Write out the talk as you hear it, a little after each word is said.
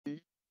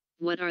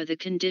what are the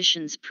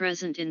conditions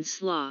present in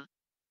SLA?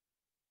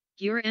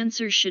 Your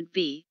answer should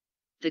be,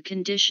 the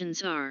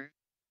conditions are,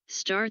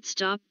 start,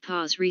 stop,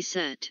 pause,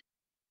 reset.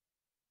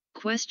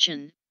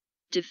 Question,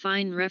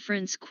 define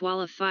reference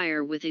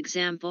qualifier with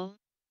example.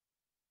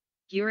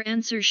 Your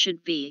answer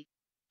should be,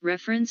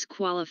 reference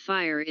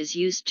qualifier is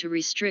used to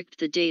restrict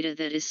the data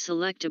that is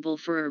selectable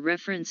for a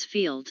reference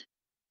field.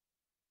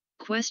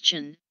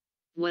 Question,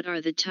 what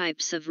are the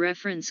types of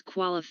reference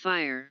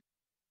qualifier?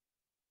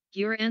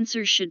 Your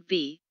answer should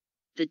be,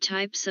 the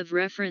types of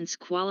reference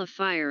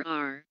qualifier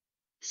are,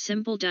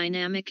 simple,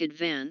 dynamic,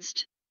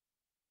 advanced.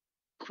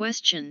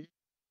 Question,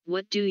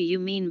 what do you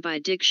mean by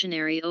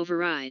dictionary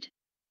override?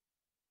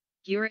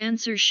 Your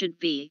answer should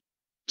be,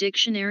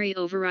 dictionary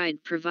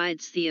override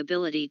provides the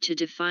ability to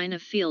define a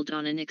field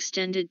on an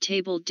extended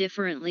table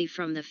differently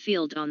from the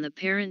field on the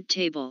parent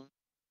table.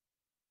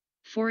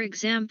 For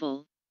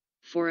example,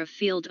 for a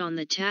field on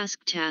the task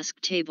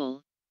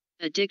table,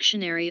 a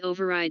dictionary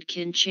override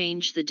can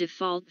change the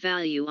default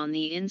value on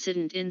the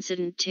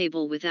incident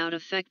table without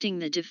affecting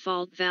the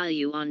default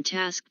value on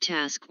task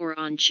or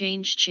on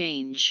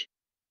change.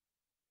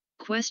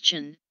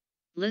 Question,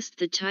 list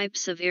the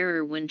types of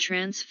error when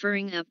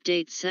transferring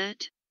update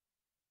set.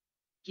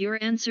 Your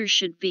answer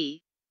should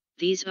be,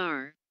 these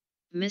are,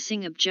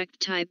 missing object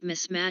type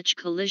mismatch,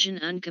 collision,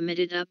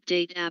 uncommitted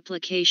update,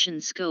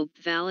 application scope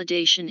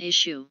validation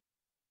issue.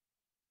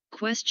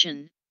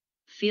 Question,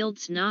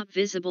 fields not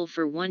visible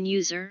for one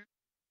user?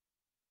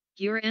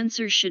 Your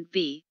answer should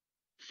be,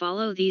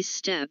 follow these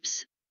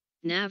steps,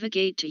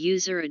 navigate to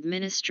user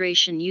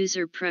administration,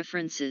 user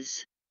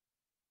preferences.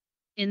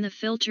 In the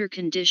filter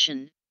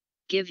condition,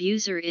 give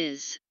user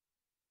is.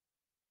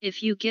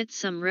 If you get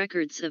some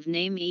records of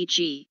name,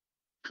 e.g.,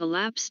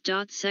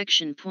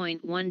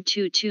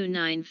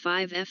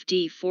 collapse.section.12295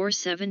 FD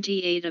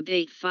 478 of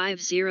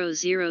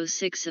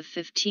 85006 of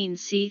 15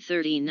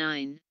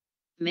 C39,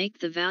 make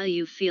the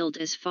value field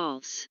as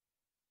false.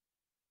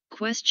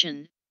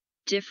 Question,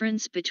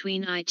 difference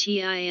between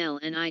ITIL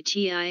and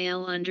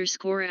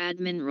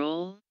ITIL_admin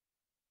role?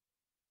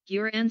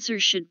 Your answer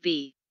should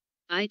be,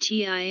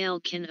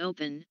 ITIL can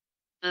open,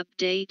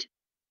 update,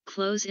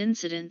 close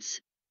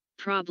incidents,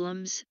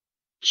 problems,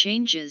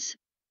 changes,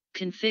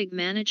 config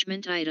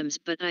management items,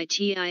 but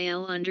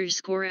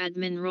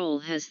ITIL_admin role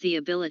has the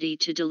ability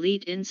to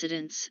delete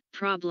incidents,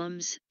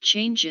 problems,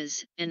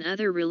 changes, and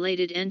other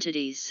related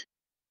entities.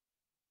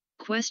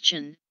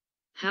 Question,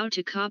 how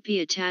to copy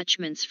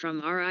attachments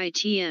from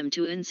RITM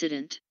to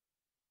incident?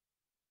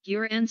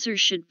 Your answer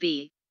should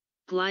be,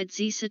 glide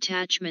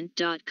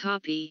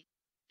CIS-attachment.copy,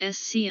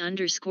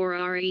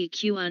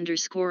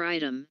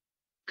 SC_REQ_item,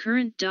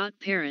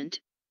 current.parent,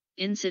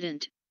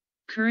 incident,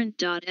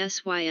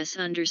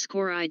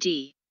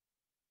 current.sys_id.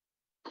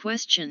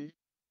 Question,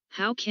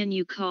 how can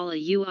you call a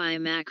UI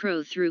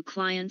macro through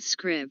client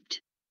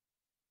script?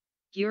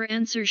 Your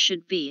answer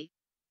should be,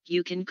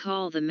 you can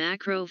call the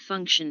macro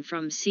function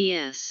from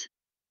CS.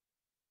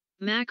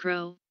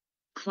 Macro,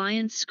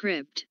 client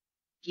script,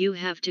 you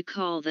have to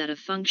call that a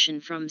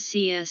function from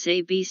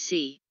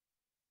CS-ABC.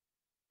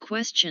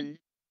 Question,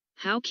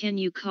 how can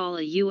you call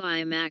a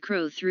UI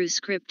macro through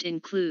script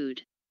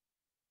include?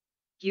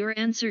 Your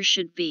answer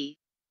should be,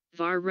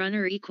 var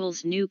runner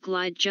equals new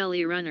glide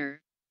jelly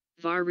runner,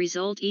 var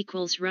result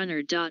equals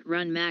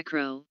runner.run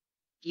macro,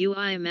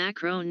 UI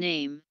macro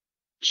name,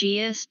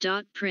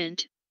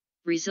 gs.print,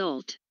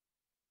 result.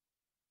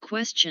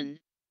 Question,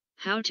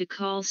 how to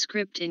call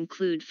script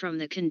include from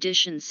the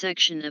condition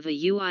section of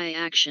a UI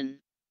action?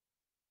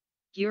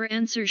 Your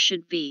answer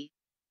should be,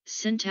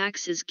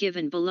 syntax is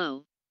given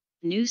below,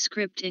 new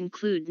script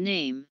include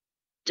name,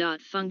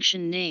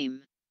 function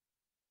name.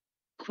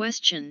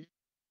 Question,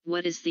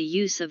 what is the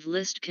use of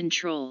list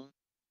control?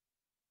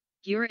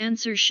 Your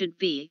answer should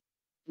be,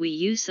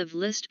 use of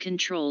list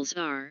controls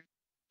are,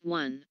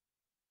 1.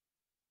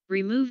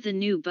 Remove the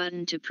new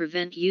button to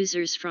prevent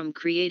users from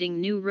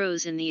creating new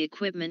rows in the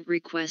equipment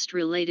request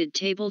related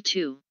table.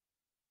 2.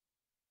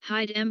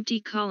 Hide empty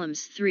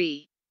columns.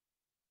 3.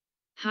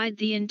 Hide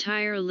the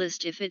entire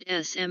list if it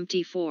is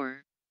empty.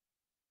 4.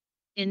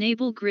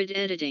 Enable grid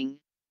editing,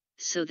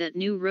 so that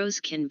new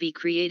rows can be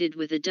created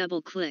with a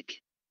double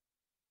click.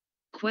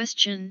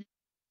 Question,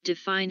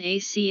 define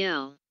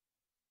ACL.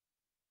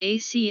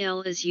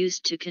 ACL is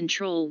used to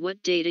control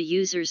what data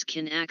users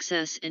can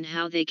access and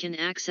how they can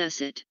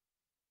access it.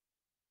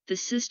 The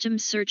system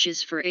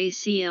searches for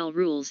ACL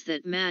rules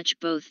that match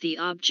both the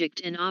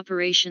object and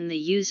operation the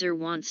user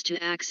wants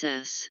to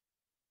access.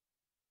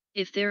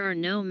 If there are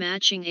no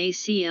matching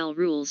ACL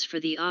rules for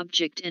the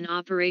object and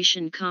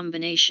operation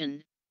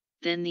combination,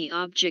 then the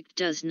object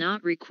does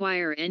not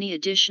require any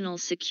additional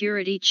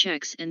security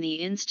checks and the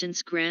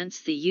instance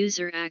grants the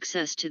user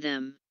access to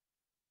them.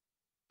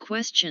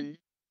 Question,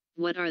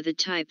 what are the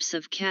types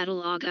of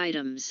catalog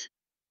items?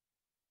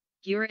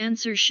 Your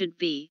answer should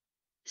be,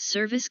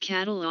 Service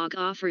Catalog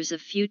offers a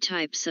few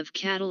types of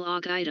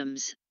catalog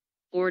items,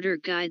 order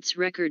guides,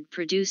 record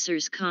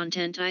producers,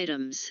 content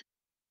items.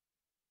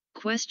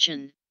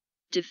 Question,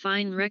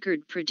 define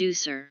record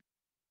producer.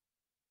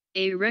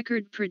 A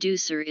record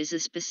producer is a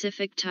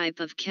specific type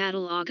of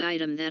catalog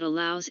item that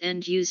allows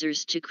end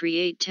users to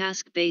create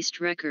task-based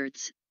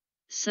records,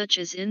 such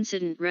as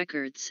incident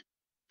records,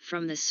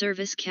 from the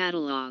service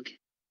catalog.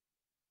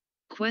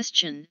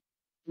 Question: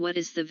 what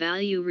is the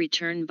value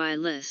returned by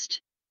list?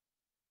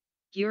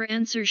 Your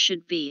answer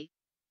should be,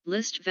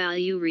 list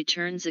value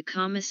returns a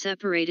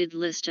comma-separated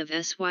list of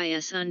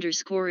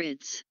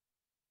SYS_IDs.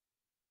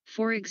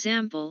 For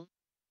example,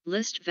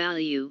 list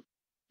value,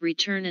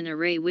 return an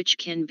array which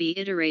can be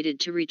iterated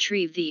to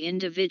retrieve the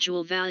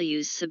individual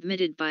values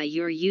submitted by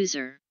your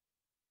user.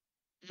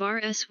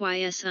 var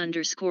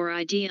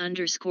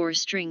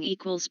SYS_ID_string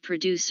equals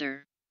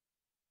producer.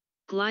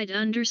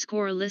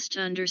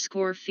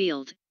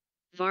 glide_list_field,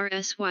 var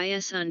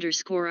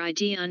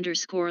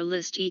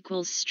SYS_ID_list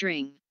equals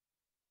string.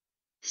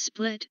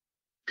 Split,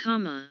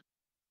 comma.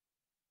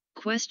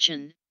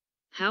 Question: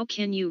 how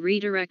can you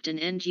redirect an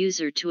end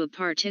user to a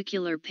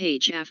particular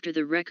page after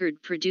the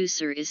record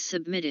producer is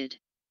submitted?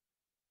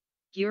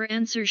 Your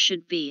answer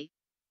should be,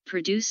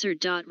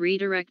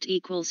 producer.redirect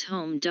equals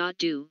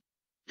home.do.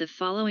 The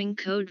following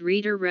code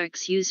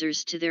redirects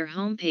users to their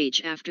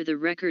homepage after the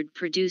record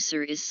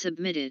producer is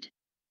submitted.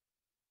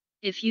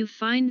 If you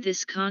find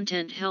this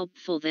content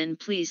helpful, then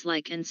please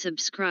like and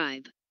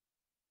subscribe.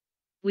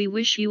 We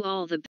wish you all the best.